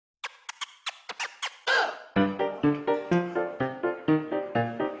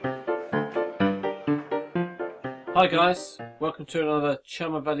Hi guys, welcome to another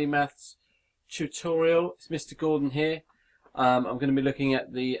Chelmer Valley Maths tutorial. It's Mr. Gordon here. I'm going to be looking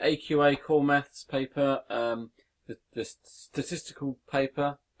at the AQA Core Maths paper, the statistical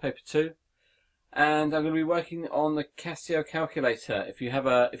paper, paper 2, and I'm going to be working on the Casio calculator. If you have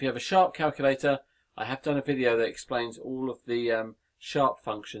a Sharp calculator, I have done a video that explains all of the Sharp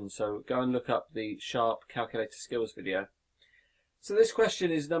functions, so go and look up the Sharp calculator skills video. So this question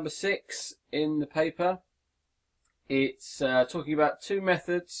is number 6 in the paper. It's talking about two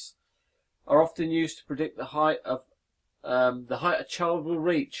methods are often used to predict the height a child will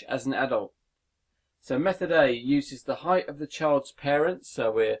reach as an adult. So method A uses the height of the child's parents,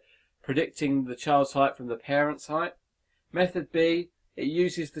 so we're predicting the child's height from the parent's height. Method B, it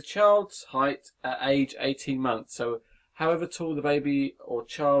uses the child's height at age 18 months, so however tall the baby or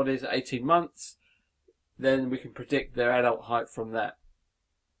child is at 18 months, then we can predict their adult height from that.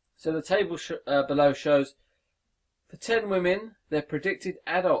 So the table below shows for 10 women, their predicted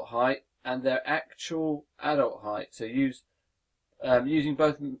adult height and their actual adult height. So using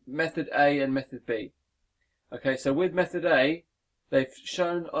both method A and method B. Okay, so with method A, they've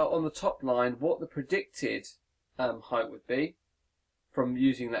shown on the top line what the predicted height would be from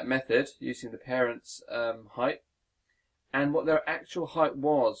using that method, using the parents' height, and what their actual height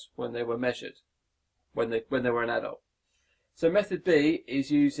was when they were measured, when they were an adult. So method B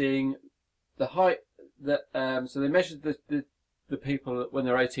is using the height that so they measured the people when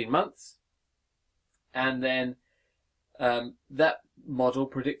they're 18 months, and then that model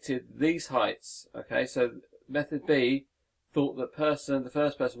predicted these heights. Okay, so method B thought that the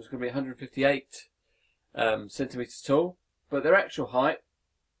first person was going to be 158 centimeters tall, but their actual height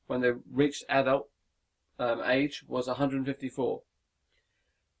when they reached adult age was 154.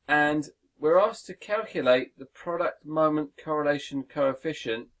 And we're asked to calculate the product moment correlation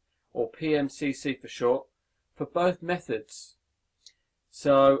coefficient, or PMCC for short, for both methods.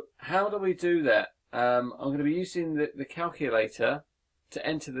 So how do we do that? I'm going to be using the calculator to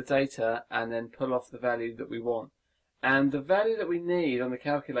enter the data and then pull off the value that we want. And the value that we need on the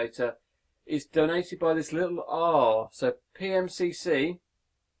calculator is donated by this little r. So PMCC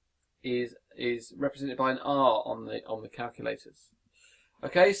is represented by an r on the calculators.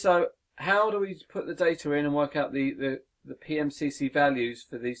 Okay, so how do we put the data in and work out the PMCC values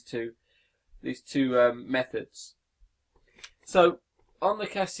for these two methods? So on the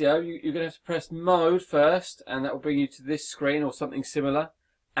Casio, you're going to have to press mode first, and that will bring you to this screen or something similar.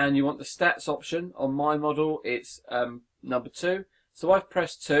 And you want the stats option. On my model, it's number 2. So I've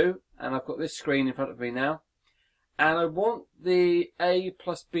pressed 2, and I've got this screen in front of me now. And I want the A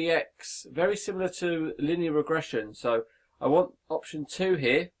plus BX, very similar to linear regression. So I want option 2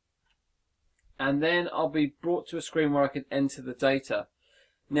 here. And then I'll be brought to a screen where I can enter the data.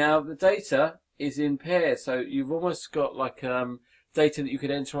 Now the data is in pairs, so you've almost got like data that you could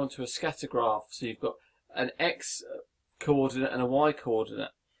enter onto a scatter graph. So you've got an X coordinate and a Y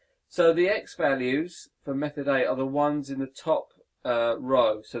coordinate. So the X values for method A are the ones in the top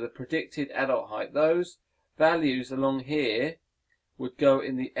row, so the predicted adult height. Those values along here would go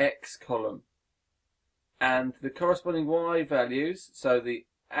in the X column. And the corresponding Y values, so the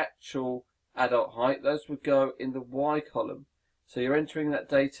actual adult height, those would go in the Y column. So you're entering that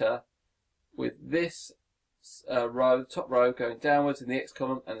data with this row, the top row going downwards in the X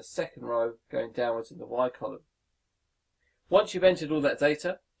column, and the second row going downwards in the Y column. Once you've entered all that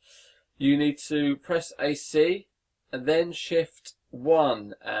data, you need to press AC and then shift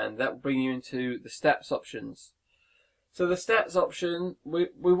 1, and that will bring you into the stats options. So the stats option, we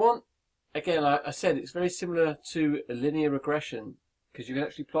want, again, I said it's very similar to a linear regression, because you can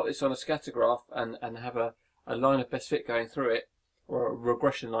actually plot this on a scatter graph and have a line of best fit going through it, or a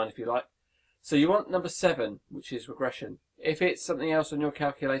regression line if you like. So you want number 7, which is regression. If it's something else on your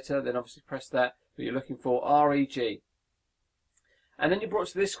calculator, then obviously press that, but you're looking for REG. And then you're brought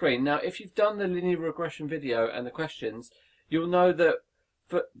to this screen. Now if you've done the linear regression video and the questions, you'll know that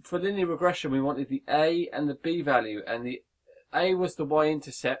for linear regression we wanted the A and the B value, and the A was the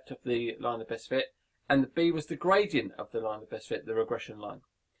y-intercept of the line of best fit, and the B was the gradient of the line of best fit, the regression line.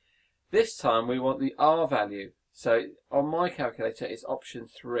 This time we want the R value. So on my calculator it's option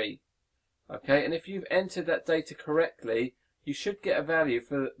 3. Okay, and if you've entered that data correctly, you should get a value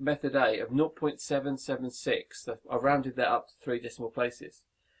for method A of 0.776. I've rounded that up to 3 decimal places.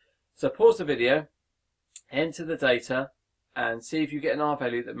 So pause the video, enter the data, and see if you get an R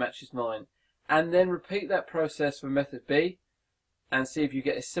value that matches mine. And then repeat that process for method B, and see if you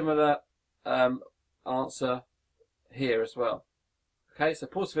get a similar answer here as well. Okay, so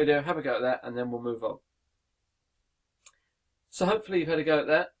pause the video, have a go at that, and then we'll move on. So hopefully you've had a go at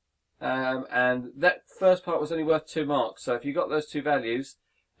that. and that first part was only worth 2 marks. So if you got those 2 values,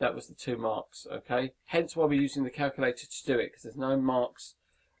 that was the 2 marks. Okay, hence why we're using the calculator to do it, because there's no marks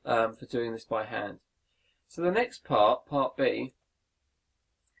for doing this by hand. So the next part, part B,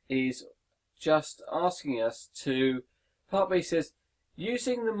 is just asking us to, part B says,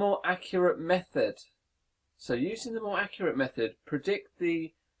 using the more accurate method. So using the more accurate method, predict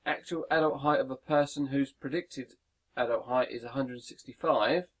the actual adult height of a person whose predicted adult height is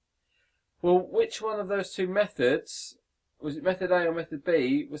 165. Well, which one of those 2 methods, was it method A or method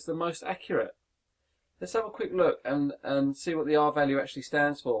B, was the most accurate? Let's have a quick look and see what the R value actually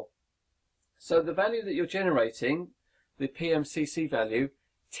stands for. So the value that you're generating, the PMCC value,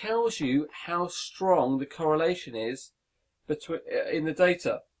 tells you how strong the correlation is between in the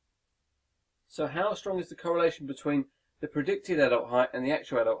data. So how strong is the correlation between the predicted adult height and the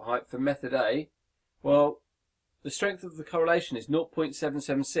actual adult height for method A? Well, the strength of the correlation is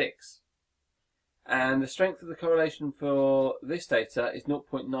 0.776. And the strength of the correlation for this data is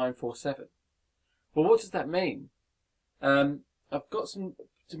 0.947. Well, what does that mean? I've got some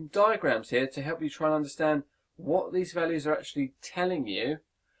diagrams here to help you try and understand what these values are actually telling you.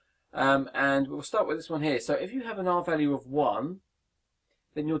 And we'll start with this one here. So if you have an R value of 1,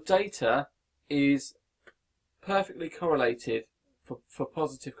 then your data is perfectly correlated for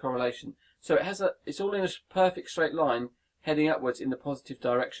positive correlation. So it's all in a perfect straight line heading upwards in the positive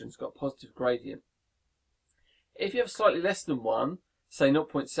direction. It's got a positive gradient. If you have slightly less than 1, say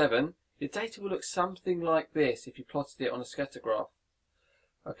 0.7, your data will look something like this if you plotted it on a scatter graph.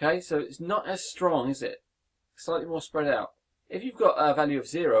 Okay, so it's not as strong, is it? Slightly more spread out. If you've got a value of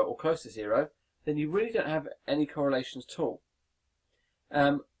 0 or close to 0, then you really don't have any correlations at all.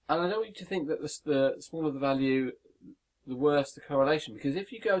 And I don't want you to think that the smaller the value, the worse the correlation, because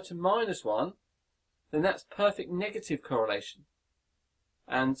if you go to -1, then that's perfect negative correlation.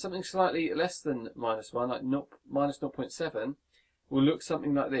 And something slightly less than -1, like minus 0.7, will look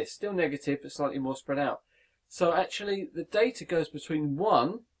something like this. Still negative, but slightly more spread out. So actually, the data goes between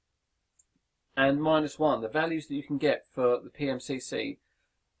 1 and -1. The values that you can get for the PMCC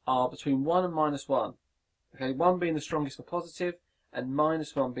are between 1 and -1. Okay, 1 being the strongest for positive, and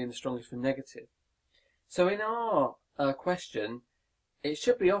 -1 being the strongest for negative. So in our question, it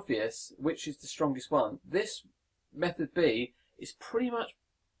should be obvious which is the strongest one. This method B is pretty much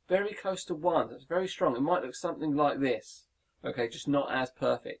very close to 1. That's very strong. It might look something like this. Okay, just not as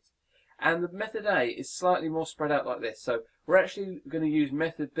perfect. And the method A is slightly more spread out like this. So we're actually going to use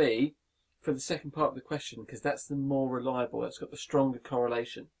method B for the second part of the question because that's the more reliable. It's got the stronger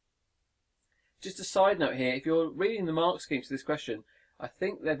correlation. Just a side note here, if you're reading the mark schemes to this question, I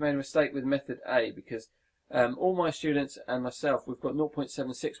think they've made a mistake with method A because all my students and myself, we've got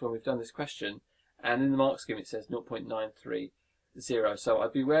 0.76 when we've done this question, and in the mark scheme it says 0.930. So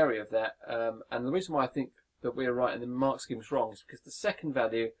I'd be wary of that. And the reason why I think that we're right and the mark scheme is wrong is because the second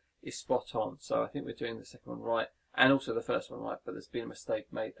value is spot on. So I think we're doing the second one right and also the first one right, but there's been a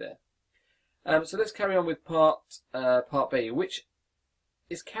mistake made there. So let's carry on with part B, which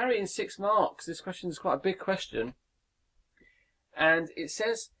is carrying 6 marks. This question is quite a big question. And it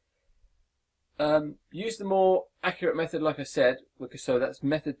says, use the more accurate method, like I said, so that's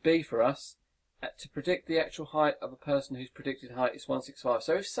method B for us, to predict the actual height of a person whose predicted height is 165.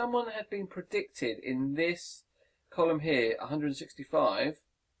 So if someone had been predicted in this column here, 165,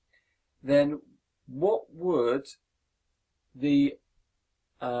 then what would the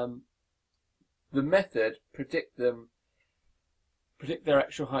method predict their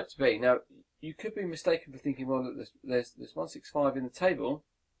actual height to be? Now, you could be mistaken for thinking, well, there's 165 in the table,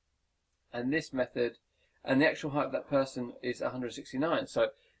 and this method, and the actual height of that person is 169.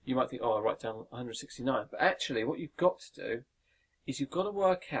 So you might think, oh, I'll write down 169. But actually, what you've got to do is you've got to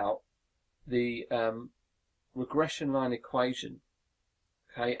work out the regression line equation.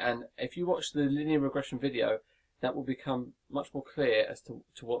 Okay, and if you watch the linear regression video, that will become much more clear as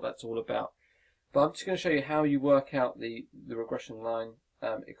to what that's all about. But I'm just going to show you how you work out the regression line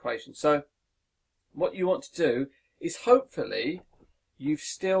equation. So what you want to do is hopefully you've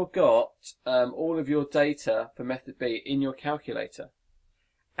still got all of your data for method B in your calculator.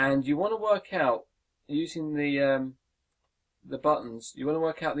 And you want to work out, using the buttons, you want to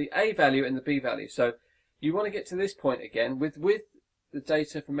work out the A value and the B value. So you want to get to this point again with the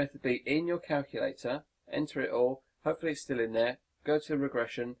data for method B in your calculator, enter it all, hopefully it's still in there, go to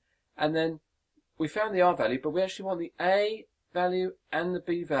regression, and then we found the R value, but we actually want the A value and the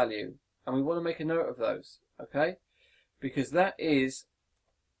B value, and we want to make a note of those, okay? Because that is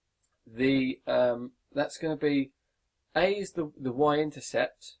the, that's going to be, A is the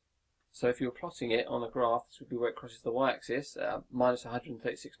y-intercept, So if you're plotting it on a graph, this would be where it crosses the y-axis, minus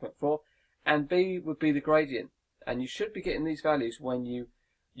 136.4, and b would be the gradient. And you should be getting these values when you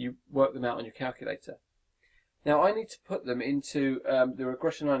work them out on your calculator. Now I need to put them into the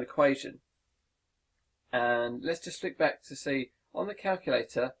regression line equation. And let's just flick back to see on the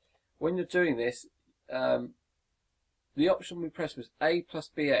calculator, when you're doing this, the option we pressed was a plus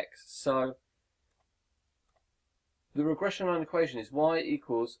bx. So the regression line equation is y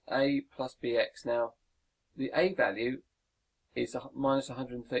equals a plus bx. Now the a value is minus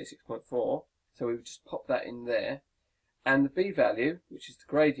 136.4, so we would just pop that in there. And the b value, which is the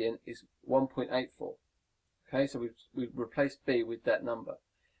gradient, is 1.84. Okay, so we've replaced b with that number.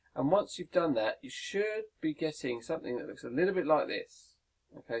 And once you've done that, you should be getting something that looks a little bit like this.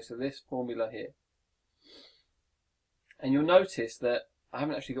 Okay, so this formula here. And you'll notice that I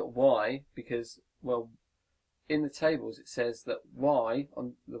haven't actually got y because, well, in the tables it says that y,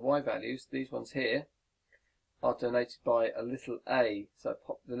 on the y values, these ones here, are donated by a little a. So I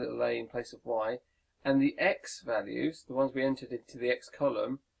popped the little a in place of y. And the x values, the ones we entered into the x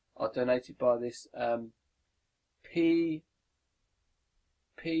column, are donated by this PA,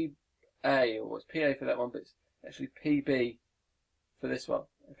 or it's PA for that one, but it's actually PB for this one.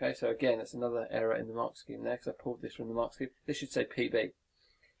 Okay, so again, that's another error in the mark scheme there, because I pulled this from the mark scheme. This should say PB.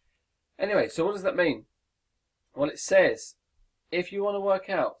 Anyway, so what does that mean? Well, it says, if you want to work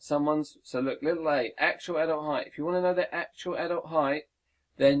out someone's, so look, little a, actual adult height, if you want to know their actual adult height,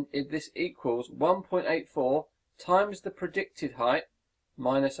 then this equals 1.84 times the predicted height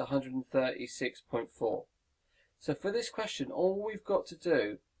minus 136.4. So for this question, all we've got to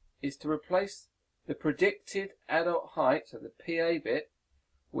do is to replace the predicted adult height, so the PA bit,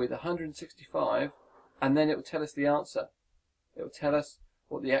 with 165, and then it will tell us the answer. It will tell us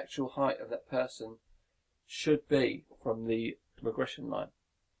what the actual height of that person should be from the regression line.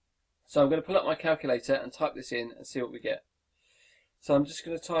 So I'm going to pull up my calculator and type this in and see what we get. So I'm just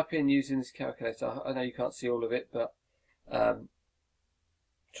going to type in using this calculator. I know you can't see all of it, but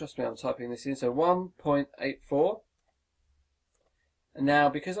trust me, I'm typing this in. So 1.84. And now,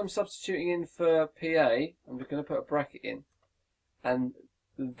 because I'm substituting in for PA, I'm just going to put a bracket in. And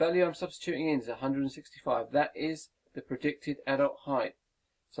the value I'm substituting in is 165. That is the predicted adult height.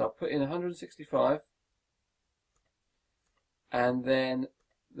 So I'll put in 165. And then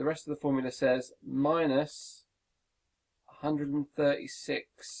the rest of the formula says minus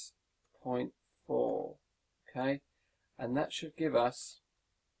 136.4. Okay? And that should give us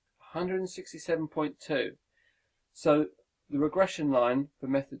 167.2. So the regression line for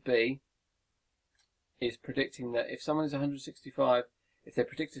method B is predicting that if someone is 165, if their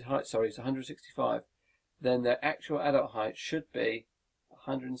predicted height, is 165, then their actual adult height should be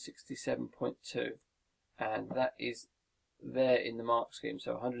 167.2. And that is there in the mark scheme,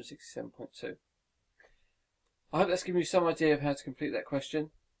 so 167.2. I hope that's given you some idea of how to complete that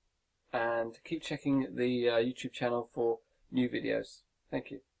question, and keep checking the YouTube channel for new videos.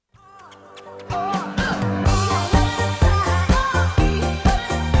 Thank you.